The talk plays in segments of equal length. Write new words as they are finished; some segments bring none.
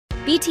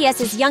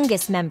BTS's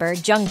youngest member,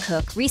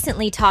 Jungkook,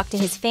 recently talked to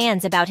his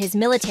fans about his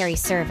military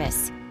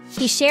service.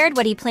 He shared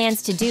what he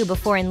plans to do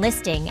before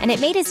enlisting, and it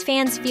made his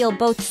fans feel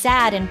both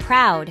sad and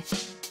proud.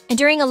 And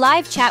during a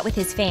live chat with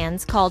his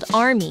fans called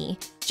Army,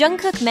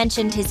 Jungkook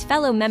mentioned his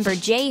fellow member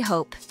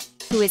J-Hope,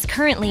 who is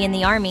currently in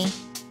the army.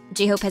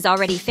 J-Hope has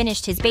already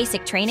finished his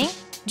basic training.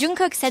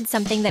 Jungkook said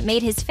something that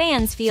made his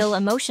fans feel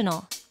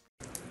emotional.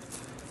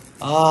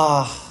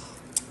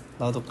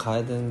 나도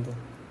가야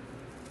되는데.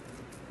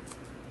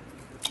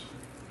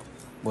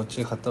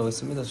 멋지게 갔다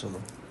오겠습니다, 저도.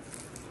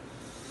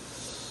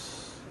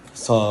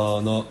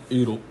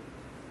 사나이로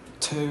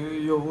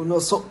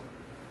태어나서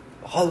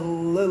할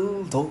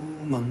일도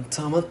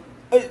많다만.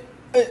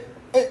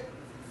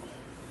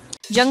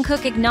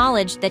 Jungkook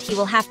acknowledged that he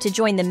will have to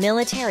join the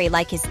military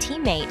like his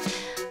teammate.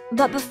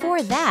 But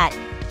before that,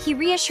 he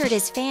reassured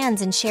his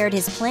fans and shared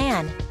his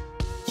plan.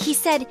 He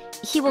said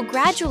he will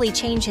gradually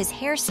change his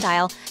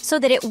hairstyle so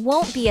that it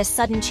won't be a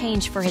sudden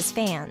change for his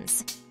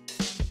fans.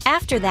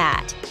 After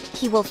that,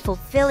 he will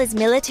fulfill his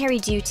military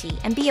duty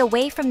and be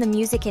away from the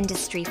music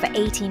industry for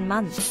 18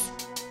 months.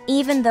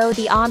 Even though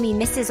the army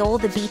misses all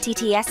the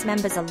BTS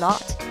members a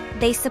lot,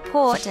 they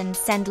support and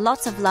send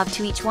lots of love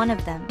to each one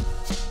of them.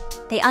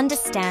 They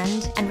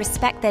understand and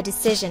respect their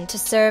decision to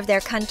serve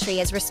their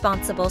country as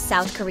responsible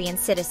South Korean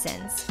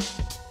citizens.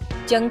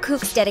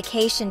 Jungkook's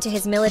dedication to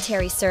his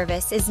military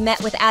service is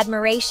met with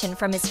admiration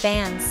from his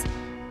fans.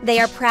 They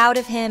are proud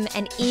of him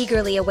and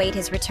eagerly await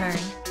his return.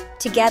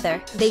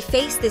 Together, they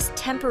face this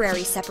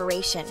temporary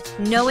separation,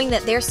 knowing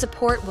that their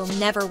support will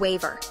never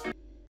waver.